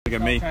Look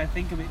at me. Trying to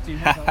think a bit too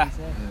much.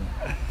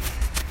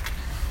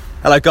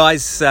 Hello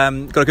guys,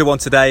 got a good one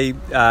today.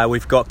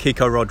 We've got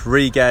Kiko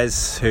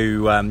Rodriguez,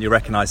 who you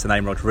recognise the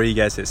name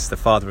Rodriguez. It's the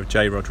father of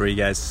Jay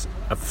Rodriguez,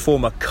 a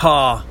former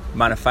car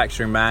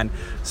manufacturing man,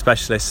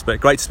 specialist.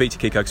 But great to speak to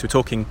Kiko because we're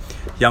talking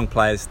young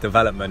players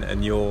development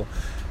and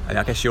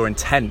I guess your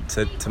intent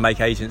to make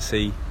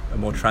agency a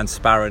more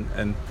transparent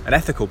and an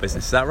ethical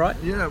business. Is that right?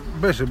 Yeah,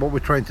 basically what we're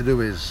trying to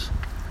do is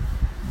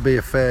be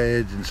a fair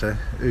agency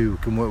who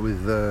can work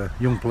with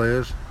young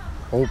players,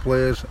 old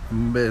players,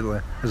 and basically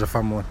as a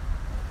family.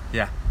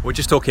 Yeah, we're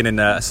just talking in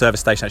a service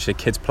station, actually a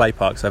kids' play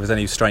park, so if there's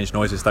any strange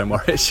noises, don't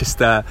worry, it's just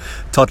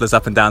toddlers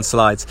up and down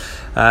slides.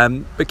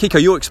 But Kiko,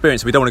 your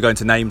experience, we don't want to go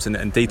into names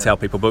and detail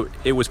people, but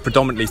it was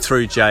predominantly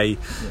through Jay,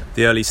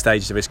 the early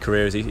stages of his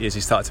career as he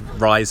started to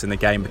rise in the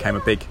game, became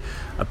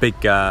a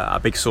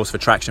big source of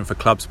attraction for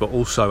clubs, but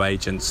also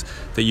agents,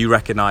 that you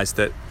recognise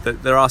that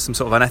there are some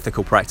sort of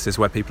unethical practices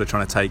where people are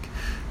trying to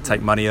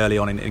take money early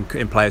on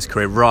in players'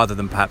 career rather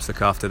than perhaps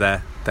look after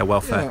their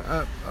welfare.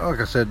 Yeah, like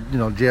I said,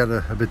 Jay had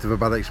a bit of a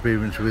bad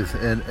experience with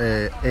an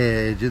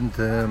agent,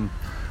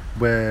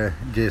 where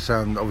Jay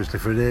signed obviously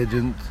for an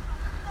agent,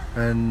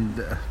 and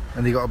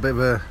he got a bit of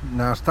a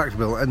nice tax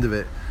bill at the end of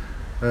it.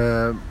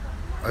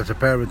 As a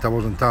parent, I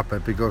wasn't happy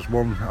because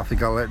one, I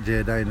think I let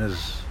Jay down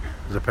as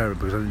a parent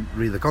because I didn't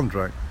read the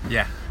contract.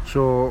 Yeah.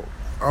 So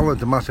I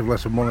learned a massive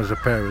lesson, one as a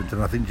parent,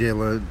 and I think Jay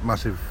learned a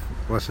massive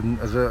lesson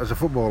as a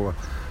footballer.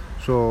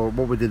 So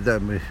what we did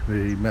then,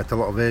 we met a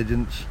lot of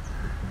agents.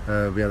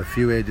 We had a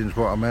few agents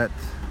what I met.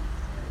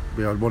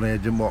 We had one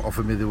agent what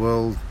offered me the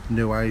world,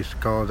 new ice,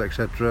 cars,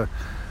 etc.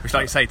 Which,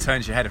 like you say,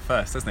 turns your head at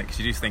first, doesn't it? Because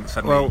you do think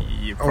suddenly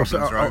your problems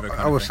are over.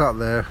 I was sat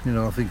there,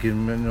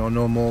 thinking,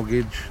 no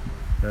mortgage,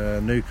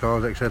 new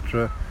cars,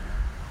 etc.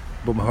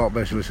 But my heart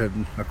basically said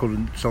I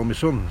couldn't sell my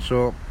son.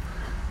 So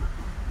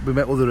we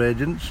met other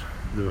agents.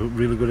 They were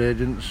really good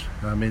agents.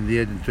 I mean, the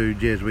agent who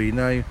Jay's with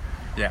now,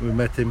 yeah. We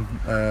met him.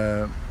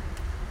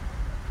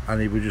 And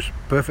he was just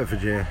perfect for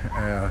Jay.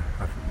 I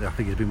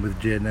think he's been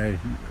with Jay now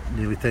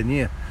nearly 10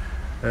 years.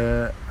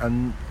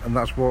 And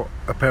that's what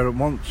a parent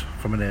wants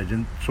from an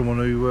agent, someone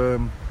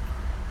who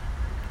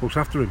looks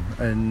after him.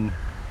 And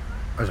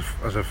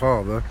as a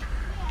father,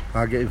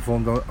 I get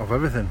informed of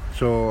everything.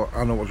 So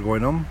I know what's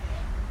going on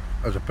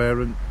as a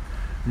parent.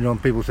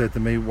 And people say to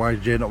me, why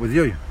is Jay not with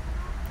you?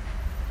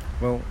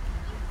 Well,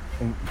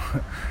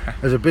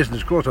 as a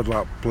business coach, I'd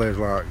like players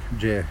like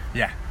Jay.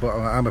 Yeah. But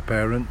I'm a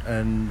parent,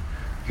 and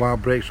why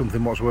break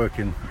something what's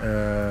working?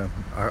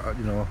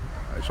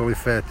 It's only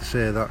fair to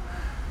say that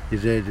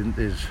his agent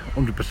is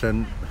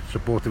 100%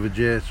 supportive of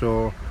Jay.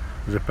 So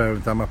as a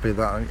parent, I'm happy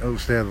that he'll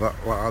stay like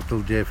that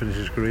till Jay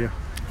finishes his career.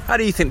 How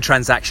do you think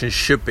transactions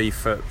should be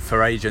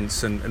for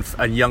agents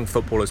and young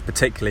footballers,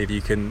 particularly if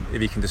you can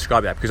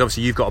describe that? Because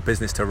obviously you've got a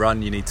business to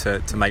run, you need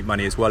to make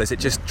money as well. Is it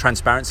just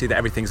transparency, that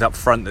everything's up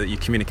front, that you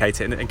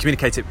communicate it and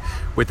communicate it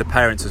with the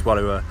parents as well,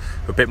 who are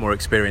a bit more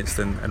experienced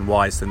and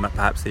wise than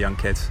perhaps the young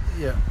kids?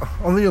 Yeah.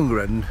 On the younger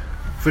end,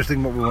 first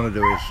thing what we want to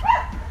do is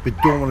we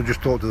don't want to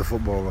just talk to the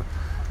footballer.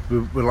 We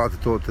like to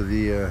talk to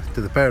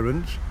the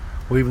parents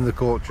or even the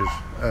coaches,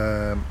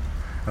 and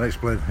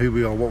explain who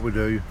we are, what we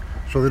do,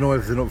 so they know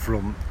everything up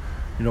front.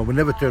 We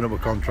never turn up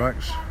with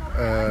contracts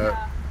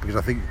because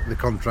I think the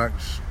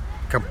contracts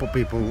can put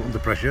people under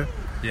pressure.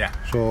 Yeah.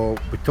 So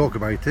we talk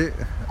about it,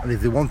 and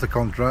if they want a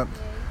contract,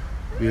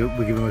 we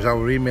give them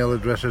our email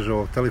addresses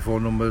or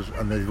telephone numbers,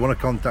 and if they want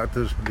to contact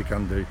us, they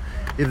can do.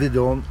 If they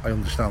don't, I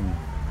understand.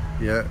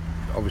 Yeah,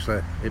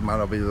 obviously it might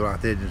not be the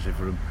right agency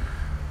for them,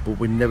 but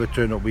we never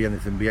turn up with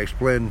anything. We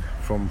explain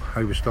from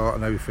how we start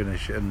and how we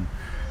finish, and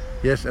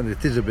yes, and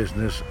it is a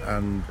business,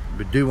 and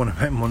we do want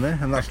to make money,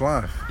 and that's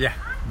life. Yeah.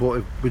 But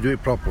if we do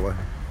it properly,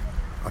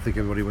 I think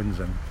everybody wins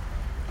then.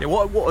 Yeah,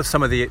 what are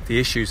some of the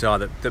issues are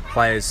that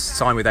players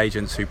sign with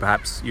agents who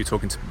perhaps you were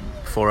talking to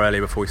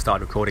earlier before we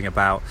started recording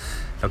about,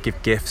 they'll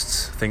give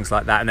gifts, things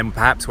like that, and then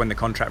perhaps when the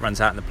contract runs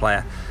out and the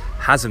player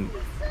hasn't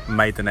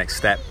made the next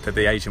step, that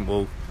the agent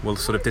will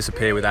sort of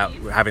disappear without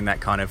having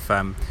that kind of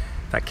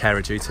that care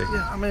or duty.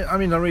 Yeah, I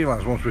mean I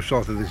realise once we've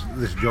started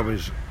this job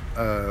is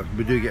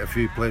we do get a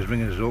few players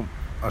ringing us up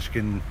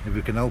asking if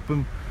we can help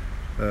them.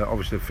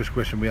 Obviously the first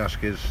question we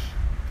ask is,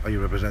 are you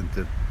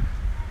represented?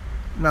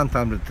 9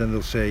 times out of 10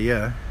 they'll say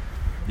yeah.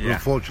 But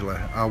unfortunately,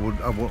 I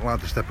wouldn't like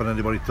to step on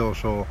anybody's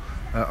toes,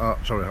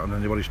 on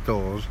anybody's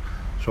toes.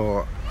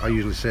 So I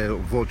usually say,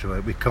 unfortunately,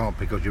 we can't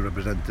because you're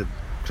represented.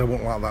 Because I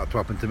wouldn't like that to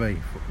happen to me.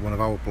 One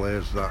of our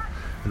players, that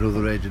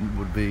another agent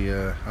would be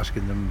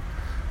asking them,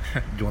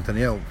 do you want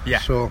any help? Yeah.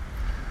 So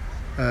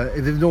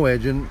if there's no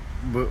agent,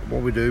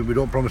 what we do, we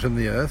don't promise them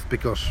the earth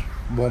because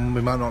one,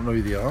 we might not know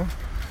who they are.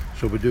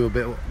 So we do a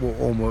bit of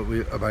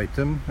homework about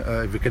them.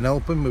 If we can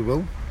help them, we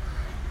will.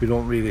 We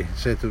don't really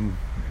say to them,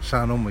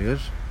 sign on with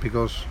us,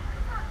 because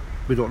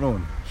we don't know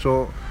them.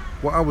 So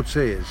what I would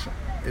say is,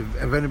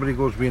 if anybody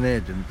goes with an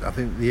agent, I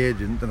think the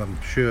agent, and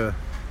I'm sure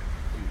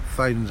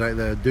thousands out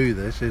there do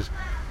this, is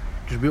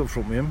just be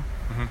upfront with them.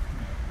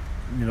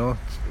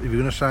 Mm-hmm. If you're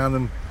going to sign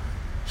them,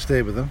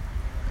 stay with them.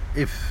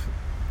 If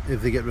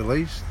they get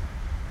released,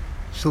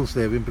 still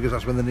stay with him because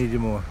that's when they need you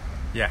more.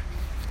 Yeah.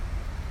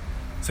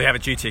 So you have a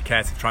duty of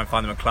care to try and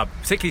find them a club.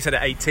 Particularly, you said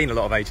at 18, a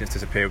lot of agents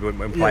disappear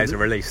when players are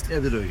released. Yeah,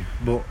 they do.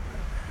 But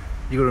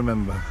you got to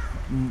remember,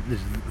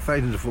 there's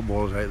thousands of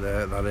footballers out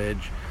there at that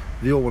age.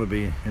 They all want to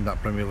be in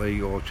that Premier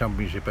League or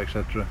Championship,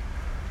 etc.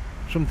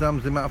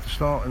 Sometimes they might have to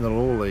start in the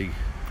lower league.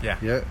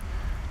 Yeah,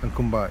 and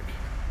come back.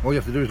 All you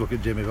have to do is look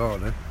at Jamie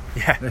Vardy.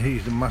 Yeah.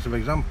 He's a massive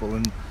example,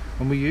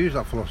 and we use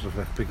that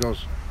philosophy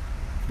because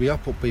we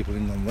have put people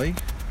in non-league,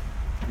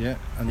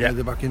 and now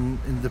they're back in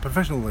the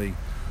professional league.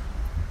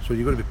 So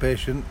you've got to be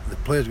patient, the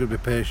players got to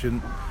be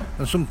patient,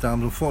 and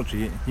sometimes,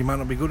 unfortunately, you might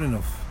not be good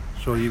enough.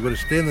 So you've got to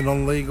stay in the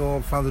non-league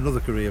or find another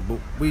career. But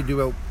we do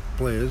help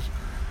players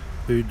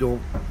who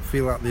don't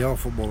feel like they are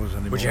footballers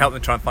anymore. Would you help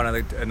them try and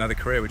find another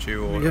career, would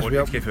you? Or, yes, or would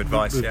you give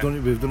advice? We've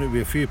done it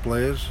with a few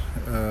players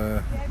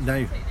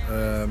now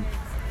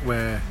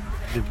where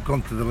they've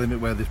gone to the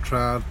limit, where they've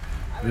tried,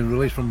 been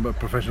released from a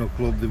professional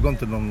club, they've gone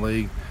to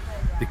non-league,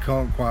 they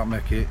can't quite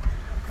make it,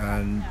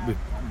 and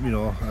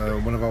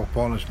one of our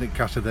partners, Nick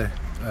Cassidy,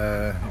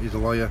 he's a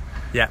lawyer.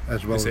 Yeah,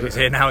 as well. He's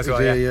here now as well.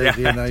 He's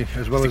here now,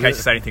 as well. In case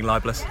you say anything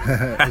libelous.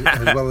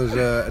 As well as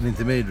an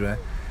intermediary.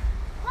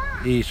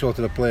 He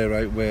sorted a player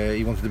out where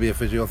he wanted to be a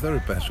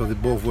physiotherapist, so they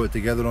both worked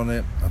together on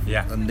it.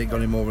 And Nick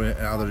got him over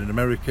either in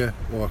America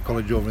or a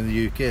college over in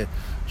the UK.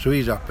 So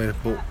he's happy,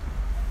 but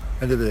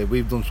end of the day,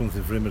 we've done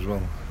something for him as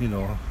well.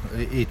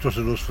 He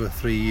trusted us for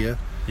 3 years.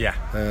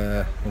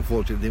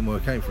 Unfortunately, it didn't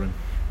work out for him.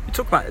 You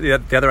talk about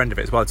the other end of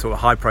it as well, sort of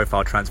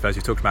high-profile transfers.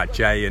 You talked about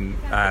Jay,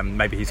 and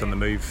maybe he's on the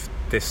move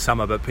this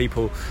summer. But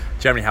people,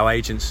 generally, how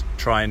agents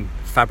try and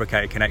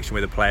fabricate a connection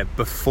with a player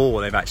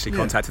before they've actually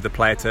contacted the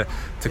player to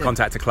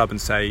contact a club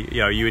and say,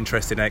 are you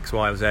interested in X,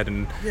 Y, or Z,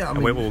 and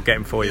we'll get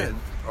him for you.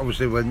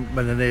 Obviously, when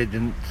an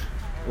agent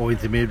or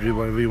intermediary,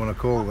 whatever you want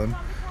to call them,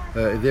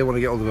 if they want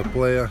to get hold of a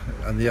player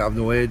and they have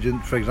no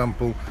agent, for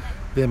example,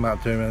 they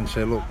might turn around and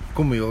say, look,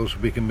 come with us,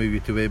 we can move you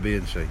to A, B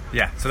and C.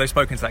 Yeah, so they've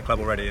spoken to that club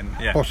already. And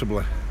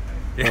Possibly.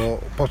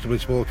 Or possibly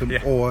spoken,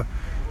 or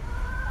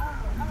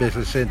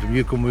basically saying to them,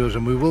 you come with us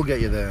and we will get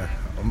you there.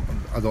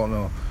 I don't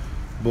know.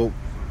 But,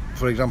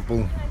 for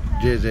example,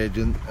 Jay's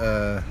agent,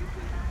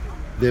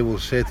 they will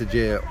say to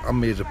Jay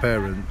and me as a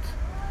parent,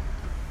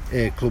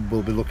 a club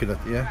will be looking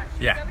at you.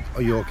 Yeah.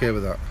 Are you okay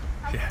with that?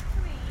 Yeah.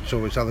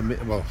 So it's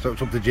either, so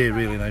it's up to Jay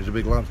really now, he's a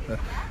big lad.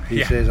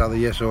 He says either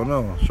yes or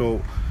no.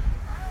 So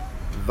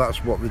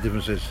that's what the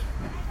difference is,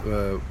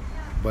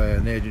 where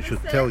an agent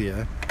should tell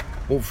you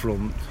up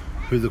front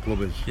who the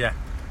club is. Yeah.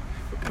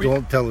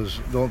 Don't tell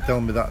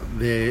me that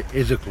there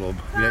is a club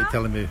without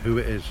telling me who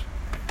it is.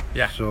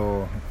 Yeah.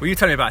 So. Well, you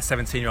told me about a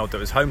 17-year-old that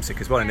was homesick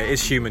as well, and it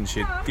is humans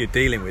you're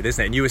dealing with,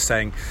 isn't it? And you were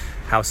saying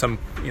how some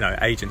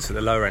agents at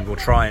the lower end will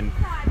try and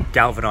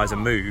galvanise a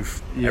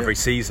move every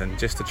season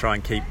just to try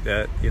and keep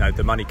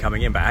the money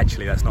coming in, but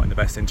actually that's not in the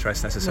best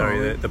interest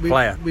necessarily the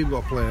player. We've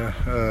got a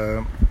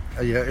player.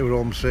 He was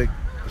homesick.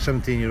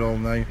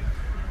 17-year-old now.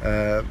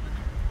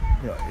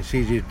 It's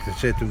easy to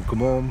say to him, come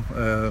home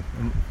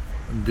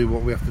and do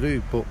what we have to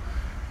do. But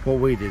what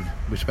we did,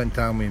 we spent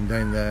time with him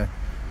down there,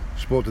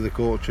 spoke to the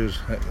coaches.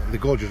 The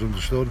coaches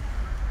understood,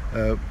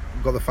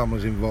 got the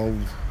families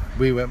involved.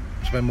 We went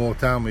spend more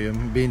time with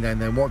him, being down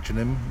there watching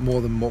him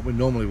more than what we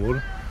normally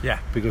would. Yeah.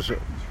 Because, to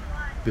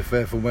be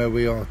fair, from where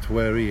we are to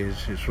where he is,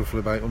 it's roughly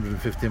about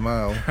 150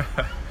 miles.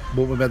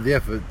 But we made the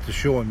effort to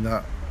show him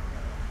that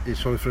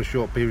it's only for a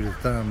short period of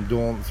time.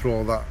 Don't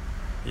throw that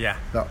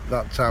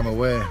time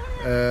away.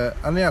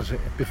 And he has, to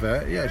be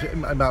fair, it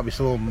might be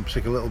still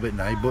homesick a little bit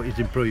now, but he's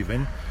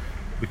improving.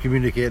 We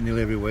communicate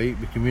nearly every week.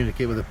 We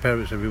communicate with the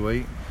parents every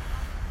week.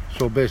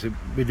 So basically,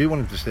 we do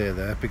want him to stay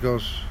there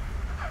because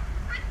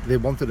they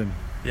wanted him.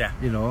 Yeah.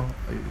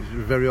 It's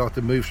very hard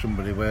to move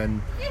somebody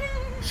when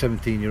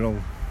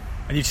 17-year-old.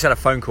 And you just had a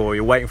phone call.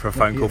 You're waiting for a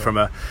phone call from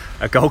a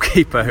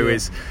goalkeeper who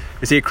is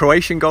he a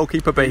Croatian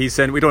goalkeeper? But he's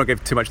we don't want to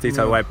give too much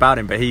detail away about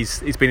him. But he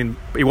was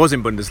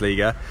in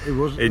Bundesliga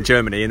in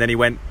Germany, and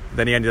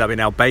then he ended up in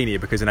Albania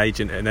because an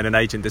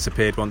agent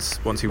disappeared once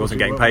he wasn't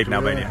getting paid in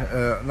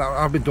Albania. Now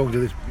I've been talking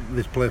to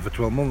this player for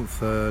 12 months,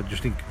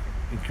 just in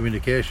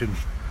communication.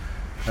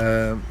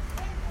 I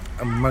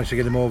managed to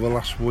get him over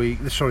this week.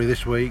 He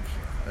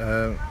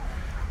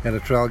had a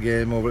trial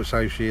game over at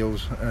South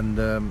Shields,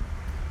 and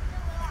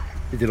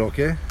he did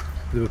okay.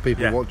 There were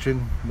people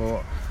watching,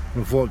 but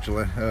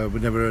unfortunately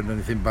we never heard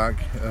anything back.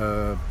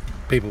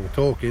 People were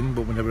talking,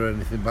 but we never heard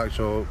anything back,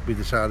 so we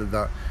decided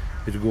that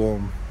he'd go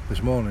home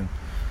this morning.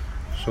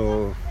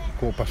 So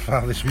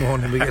 5:15 this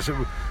morning, we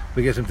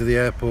get him to the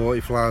airport,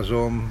 he flies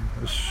home.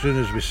 As soon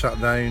as we sat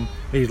down,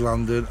 he's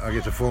landed, I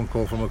get a phone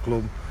call from a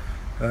club.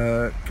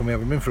 Can we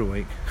have him in for a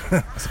week?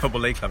 It's a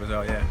Football League club as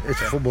well, yeah.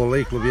 It's a Football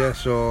League club, yeah,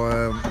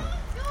 so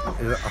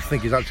I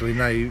think he's actually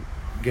now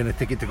getting a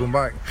ticket to come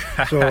back.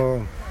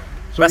 So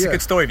that's a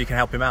good story if you can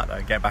help him out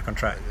though, get back on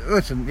track.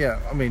 Listen,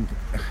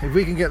 if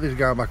we can get this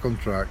guy back on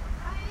track,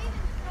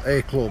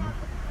 a club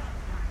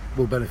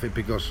will benefit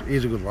because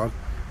he's a good lad.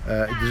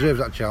 He deserves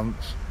that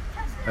chance.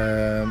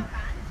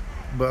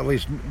 but at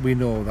least we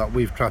know that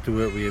we've tried to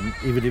work with him,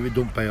 even if it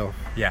don't pay off.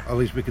 Yeah. At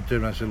least we can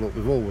turn around and say, look,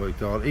 we've all worked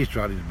hard. He's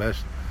tried his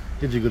best.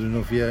 Is he good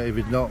enough? Yeah. If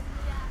he's not,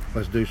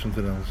 let's do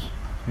something else.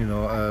 You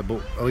know,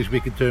 but at least we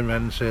can turn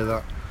around and say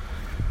that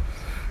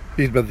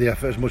he's made the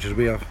effort as much as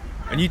we have.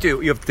 And you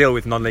have to deal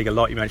with non-league a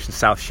lot. You mentioned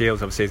South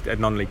Shields, obviously a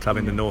non-league club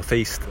in the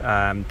northeast.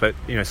 But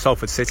you know,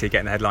 Salford City are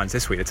getting the headlines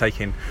this week.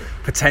 They're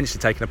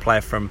potentially taking a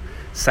player from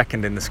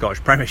second in the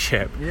Scottish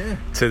Premiership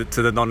to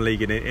the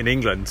non-league in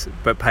England,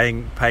 but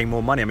paying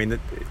more money. I mean,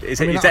 is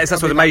that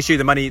what amazed you?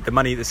 The money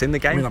that's in the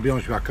game. I mean, I'll be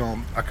honest with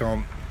you, I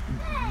can't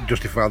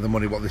justify the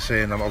money what they're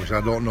saying. Obviously,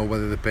 I don't know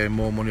whether they're paying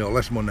more money or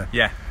less money.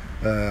 Yeah.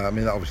 I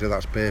mean, obviously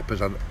that's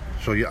papers.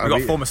 So you've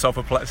got former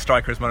Salford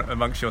strikers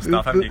amongst your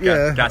staff, haven't you?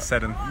 Yeah, Gassed.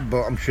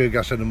 But I'm sure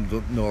Gassed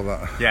don't know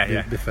that.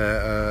 Yeah. To be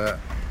fair,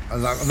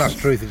 and that's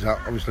the truth. Is that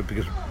obviously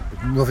because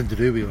it's nothing to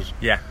do with us.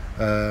 Yeah.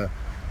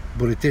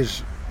 But it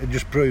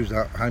just proves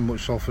that how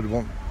much Salford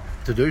want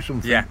to do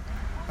something. Yeah.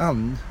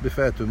 And be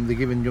fair to them, they're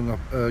giving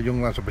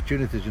young lads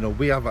opportunities. You know,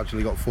 we have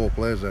actually got 4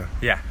 players there.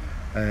 Yeah.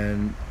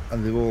 And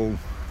they've all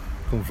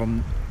come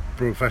from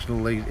professional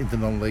league into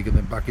non-league and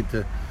then back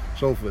into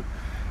Salford,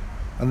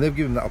 and they've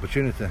given that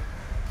opportunity.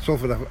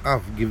 Salford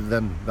have given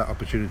them that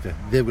opportunity.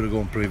 They've got to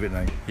go and prove it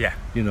now. Yeah.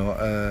 You know,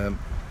 and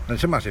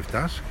it's a massive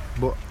task,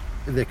 but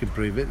if they can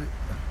prove it,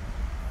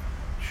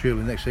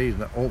 surely next season,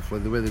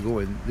 hopefully the way they're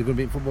going, they're going to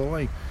be in Football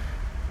League.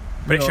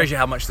 But it shows you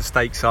how much the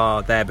stakes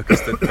are there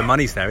because the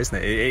money's there, isn't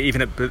it?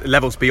 Even at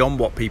levels beyond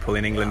what people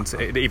in England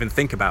even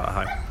think about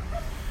at home.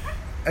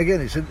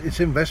 Again, it's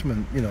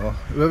investment. You know,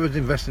 whoever's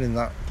investing in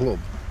that club,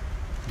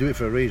 do it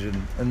for a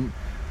reason, and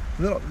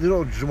they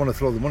don't just want to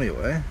throw the money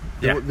away.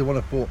 They want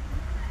to put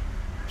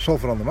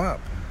Salford on the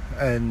map,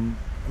 and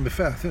be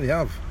fair, I think they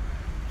have.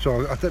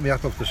 So I take my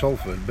hat off to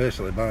Salford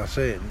basically by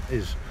saying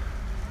is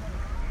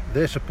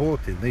they're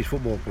supporting these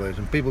football players,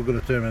 and people are going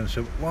to turn around and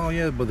say, well,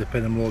 yeah, but they're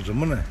paying them loads of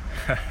money.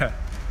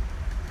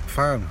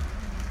 Fine,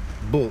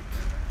 but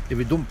if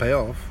it don't pay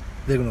off,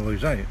 they're going to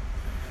lose out.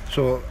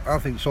 So I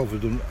think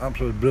Salford's done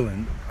absolutely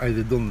brilliant how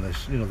they've done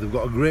this. You know, they've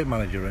got a great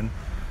manager in,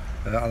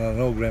 and I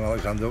know Graham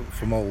Alexander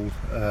from old,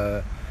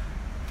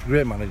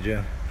 great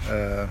manager.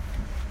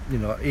 You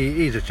know,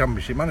 he's a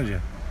championship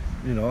manager,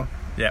 you know.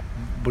 Yeah.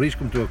 But he's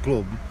come to a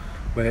club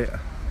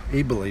where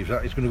he believes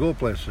that he's going to go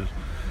places.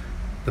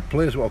 The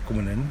players who are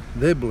coming in,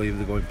 they believe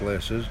they're going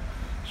places.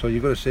 So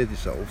you've got to say to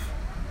yourself,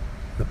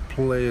 the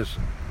players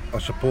are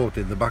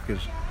supporting the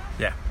backers.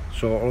 Yeah.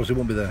 So or else they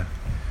won't be there.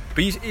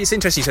 But it's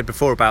interesting you said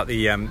before about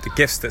the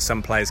gifts that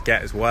some players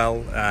get as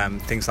well,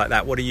 things like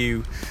that. What do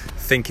you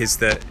think is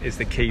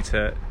the key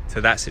to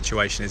that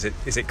situation? Is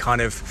it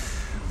kind of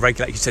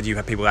regulate? You said you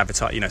have people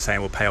advertise, saying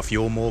we'll pay off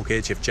your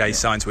mortgage if Jay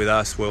signs with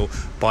us, we'll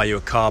buy you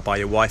a car, buy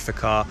your wife a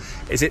car.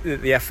 Is it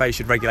that the FA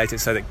should regulate it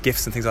so that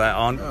gifts and things like that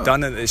aren't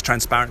done and it's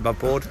transparent above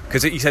board?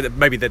 Because you said that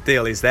maybe the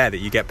deal is there that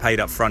you get paid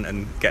up front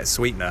and get a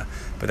sweetener,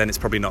 but then it's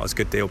probably not as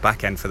good deal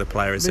back end for the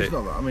player, is it? It's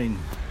not that. I mean,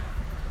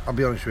 I'll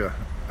be honest with you.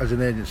 As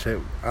an agency,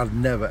 I'd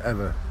never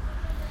ever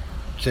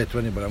say to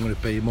anybody, I'm going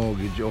to pay your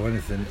mortgage or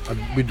anything.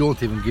 We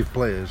don't even give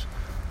players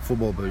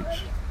football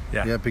boots.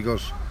 Yeah,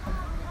 because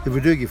if we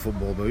do give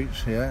football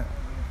boots,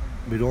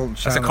 we don't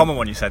sign. That's a common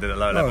one you said at the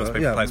lower levels.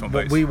 People players want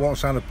boots. We won't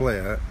sign a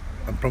player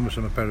and promise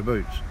them a pair of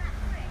boots.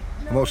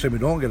 I'm not saying we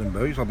don't get them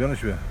boots, I'll be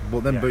honest with you,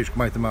 but them boots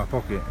come out of my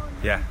pocket.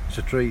 Yeah, it's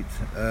a treat.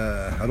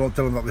 I don't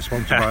tell them that they're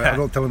sponsored by. I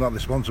don't tell them that they're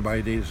sponsored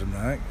by Adidas and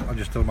Nike. I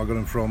just tell them I got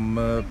them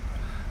from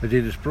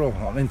Adidas Pro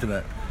on the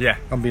internet. Yeah,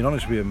 I'm being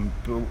honest with them.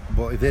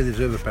 But if they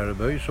deserve a pair of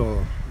boots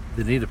or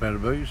they need a pair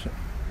of boots,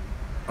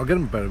 I'll get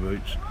them a pair of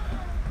boots.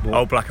 But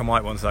old black and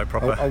white ones though,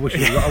 proper. I wish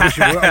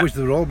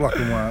they were all black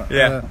and white.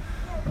 Yeah.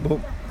 But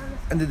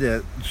end of the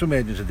day, some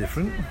agents are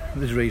different.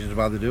 There's reasons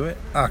why they do it.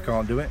 I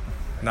can't do it.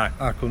 No.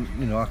 I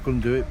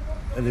couldn't do it.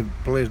 And if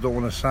players don't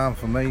want to sign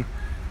for me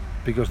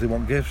because they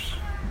want gifts,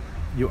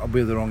 I'll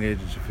be the wrong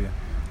agency for you.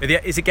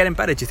 Is it getting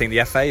better, do you think,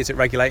 the FA? Is it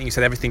regulating? You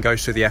said everything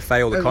goes through the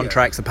FA, all the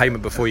contracts, the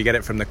payment before you get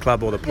it from the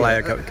club or the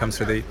player comes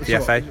through the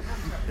FA?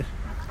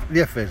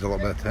 The FA is a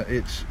lot better.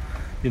 It's,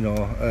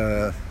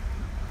 if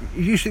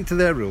you stick to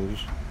their rules,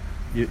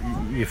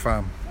 you're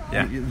fine.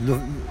 Yeah.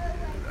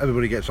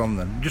 Everybody gets on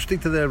then. Just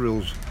stick to their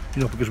rules,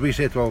 because we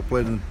say to our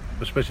players, and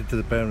especially to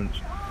the parents,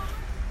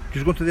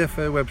 just go to the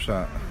FA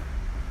website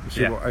and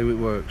see how it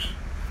works.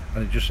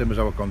 And it just same as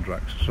our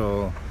contracts.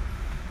 So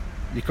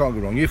you can't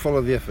go wrong. You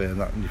follow the FA and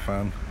you're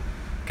fine.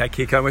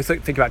 Okay, Kiko, we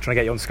think about trying to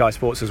get you on Sky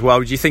Sports as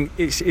well. Do you think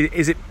is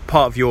it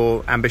part of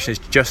your ambition is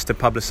just to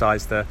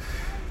publicise the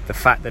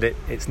fact that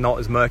it's not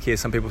as murky as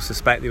some people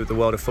suspect with the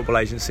world of football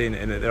agency,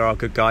 and that there are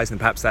good guys, and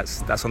perhaps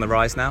that's on the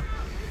rise now?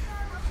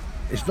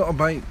 It's not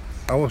about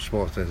our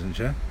sports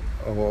agency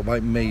or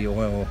about me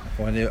or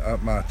any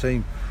of my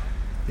team.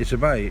 It's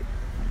about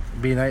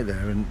being out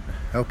there and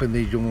helping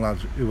these young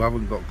lads who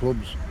haven't got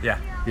clubs.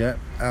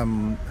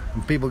 And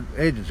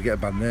agents get a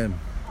bad name.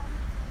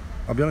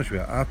 I'll be honest with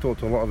you, I talk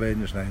to a lot of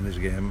agents now in this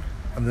game,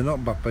 and they're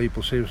not bad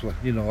people, seriously.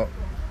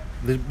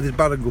 There's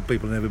bad and good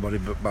people in everybody,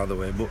 by the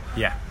way, but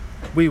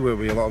we work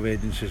with a lot of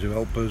agencies who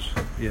help us,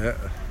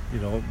 You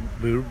know,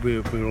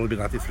 we've only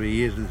been at it 3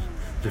 years. There's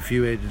a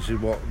few agencies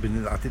what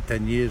been at it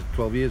 10 years,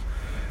 12 years,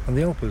 and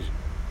they help us.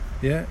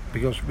 Yeah,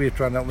 because we're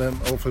trying to help them.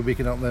 Hopefully, we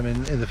can help them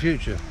in the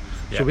future.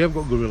 Yeah. So we have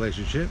got good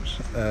relationships,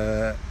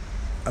 and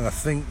I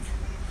think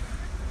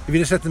if you'd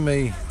have said to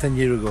me 10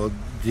 years ago,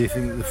 do you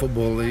think the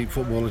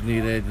footballers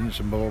need agents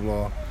and blah blah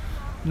blah?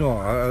 No,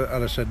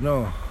 I'd have said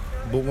no.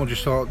 But once you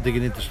start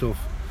digging into stuff,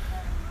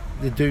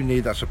 they do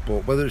need that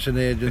support. Whether it's an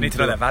agent, They need to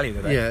know their value,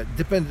 do they? Yeah,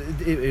 depends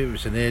if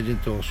it's an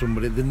agent or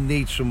somebody. They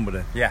need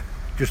somebody. Yeah.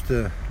 Just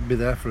to be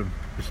there for them.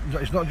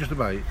 It's not just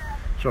about.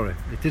 Sorry,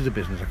 it is a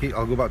business.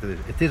 I'll go back to this.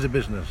 It is a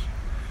business,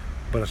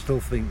 but I still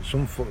think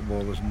some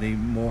footballers need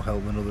more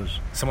help than others.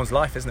 Someone's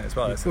life, isn't it, as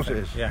well? Of course it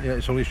is. Yeah.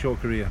 It's only a short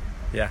career.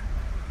 Yeah.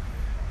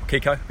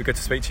 Kiko, it'd be good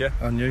to speak to you.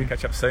 And you.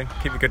 Catch up soon.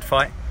 Keep the good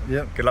fight.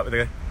 Yeah. Good luck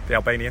with the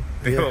Albanian.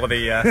 Yeah. Or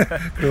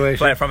the Croatian.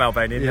 player from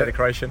Albania, Yeah. the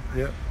Croatian.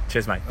 Yeah.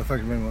 Cheers, mate.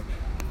 Thank you very much.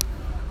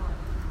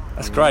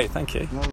 That's great, thank you.